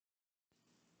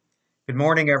Good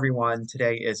morning, everyone.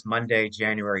 Today is Monday,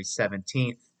 January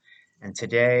 17th, and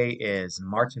today is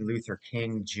Martin Luther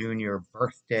King Jr.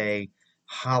 birthday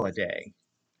holiday.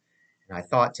 And I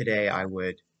thought today I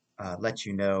would let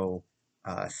you know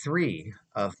three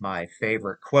of my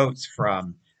favorite quotes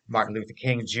from Martin Luther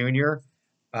King Jr.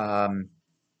 um,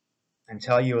 and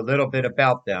tell you a little bit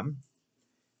about them.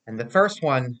 And the first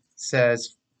one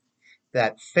says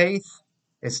that faith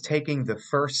is taking the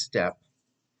first step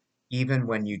even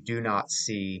when you do not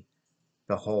see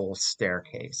the whole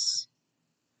staircase.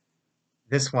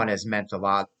 This one has meant a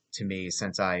lot to me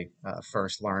since I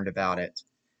first learned about it.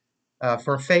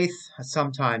 For faith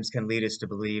sometimes can lead us to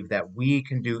believe that we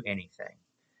can do anything,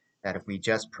 that if we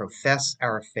just profess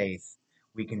our faith,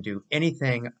 we can do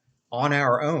anything on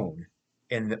our own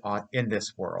in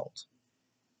this world.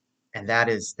 And that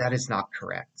is not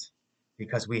correct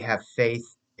because we have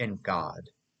faith in God.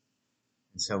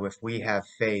 And so if we have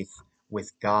faith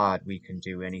with God, we can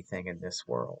do anything in this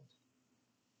world.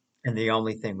 And the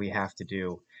only thing we have to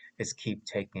do is keep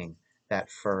taking that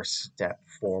first step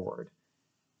forward.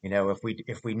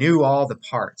 If we knew all the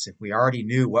parts, if we already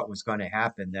knew what was going to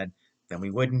happen, then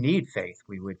we wouldn't need faith.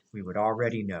 We would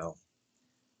already know.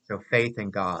 So faith in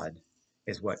God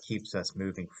is what keeps us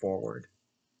moving forward.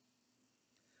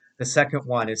 The second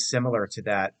one is similar to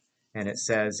that, and it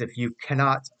says, if you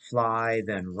cannot fly,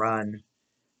 then run.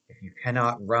 If you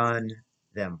cannot run,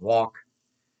 then walk.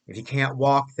 If you can't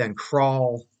walk, then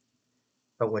crawl.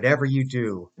 But whatever you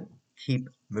do, keep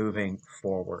moving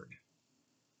forward.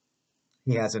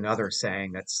 He has another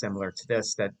saying that's similar to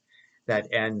this that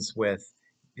ends with,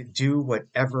 do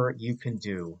whatever you can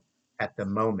do at the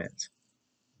moment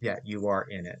that you are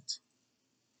in it.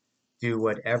 Do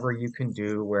whatever you can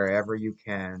do wherever you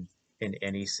can in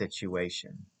any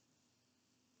situation.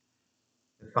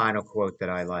 The final quote that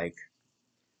I like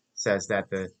says that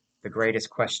the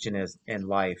greatest question is in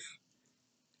life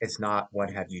is not what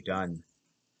have you done,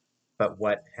 but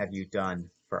what have you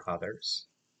done for others.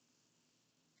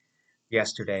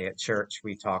 Yesterday at church,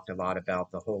 we talked a lot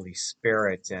about the Holy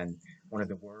Spirit, and one of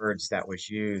the words that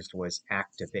was used was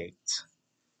activate.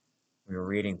 We were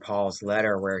reading Paul's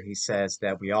letter where he says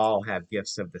that we all have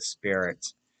gifts of the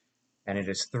Spirit, and it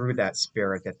is through that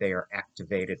Spirit that they are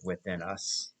activated within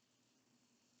us.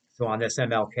 So on this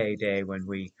MLK Day, when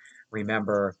we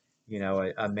remember,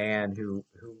 a man who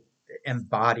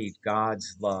embodied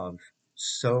God's love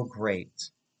so great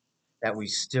that we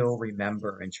still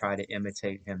remember and try to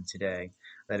imitate him today.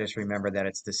 Let us remember that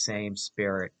it's the same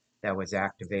spirit that was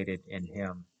activated in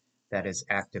him that is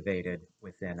activated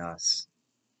within us.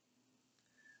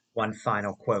 One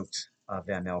final quote of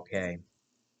MLK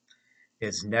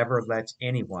is, never let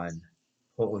anyone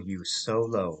pull you so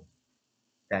low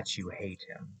that you hate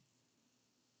him.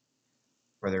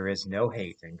 For there is no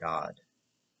hate in God,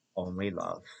 only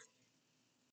love.